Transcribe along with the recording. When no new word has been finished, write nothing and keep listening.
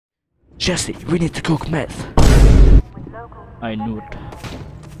Jesse, we need to cook meth. I knew it.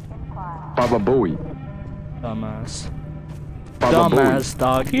 Baba Booey. Dumbass. Baba Dumbass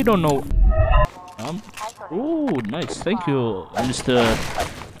dog, he don't know. Oh, nice, thank you, Mr.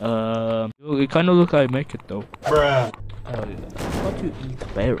 You kinda look like I make it though. Bruh. Hell yeah. How about you eat a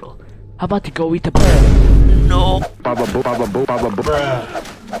barrel? How about you go eat a barrel? No! Baba Boo, Baba Boo, Baba Boo.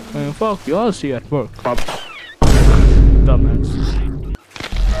 Bruh. Man, fuck you, I'll see you at work. Baba. Dumbass.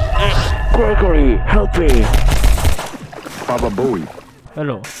 Gregory, help me! Baba Booey.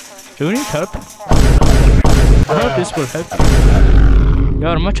 Hello. Do you need help? I hope this will help you. You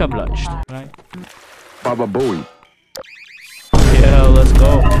are much obliged, right? Baba Booey. Yeah, let's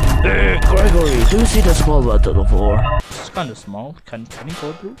go. Hey, Gregory, do you see the small one to the floor? It's kinda small. Can you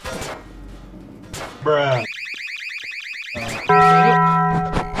go through? Bruh.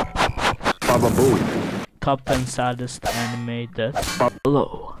 Baba Booey. Top 10 saddest anime deaths.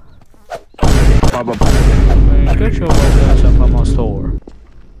 Hello. Baba Get your weapons up on my store.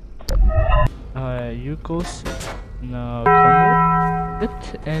 You go sit in a corner.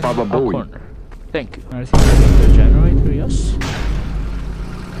 Sit in Baba a Booey. corner. Thank you. I think the generator, yes.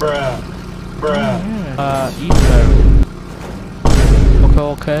 Bruh. Bruh. Eat barrel.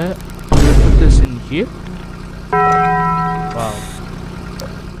 Okay. You put this in here. Wow.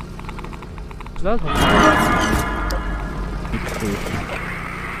 Is that eat food?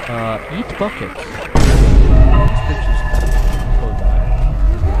 Eat bucket.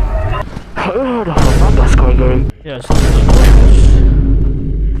 Yes.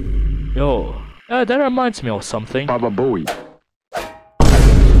 Yo. That reminds me of something. Baba Booey.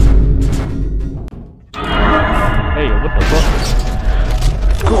 Hey, what the fuck?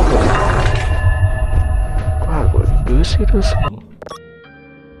 Do you see this?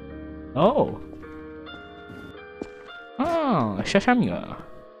 Oh. Ah, Shashamia.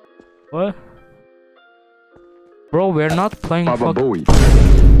 What? Bro, we're not playing Baba Booey.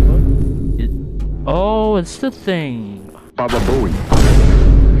 Oh, it's the thing. Baba Booey.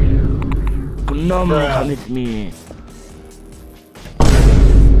 Gnome, come with me.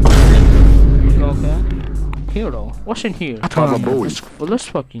 Okay. Hero, what's in here? Baba Booey. Let's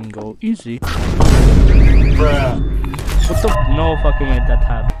fucking go easy. Bruh. What the? No fucking way that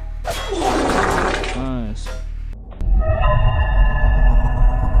happened. Nice.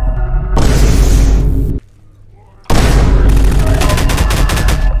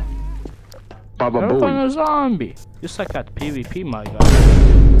 Baba You're Booey. a zombie. You suck at PvP, my guy.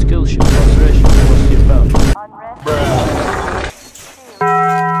 Skill shield, frustration, what's your belt? Bruh.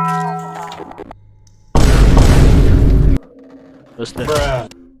 What's this? Bruh.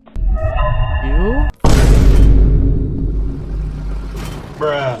 You?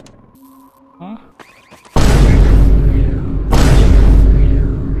 Bruh. Huh?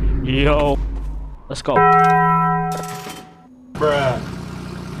 Yo. Let's go. Bruh.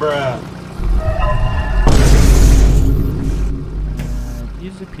 Bruh.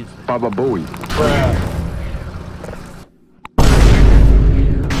 Easy peasy. Baba Booey. Bruh.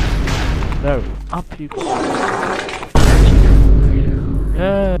 There, up you go.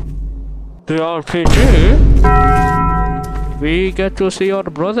 Yeah. The RPG? We get to see your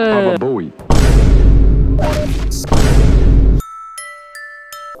brother. Baba Booey.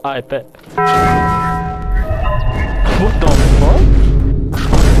 I bet. What the fuck?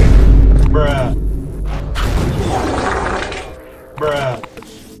 Bruh. Bruh.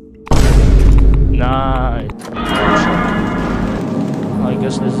 Nice. I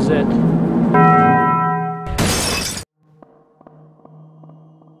guess this is it.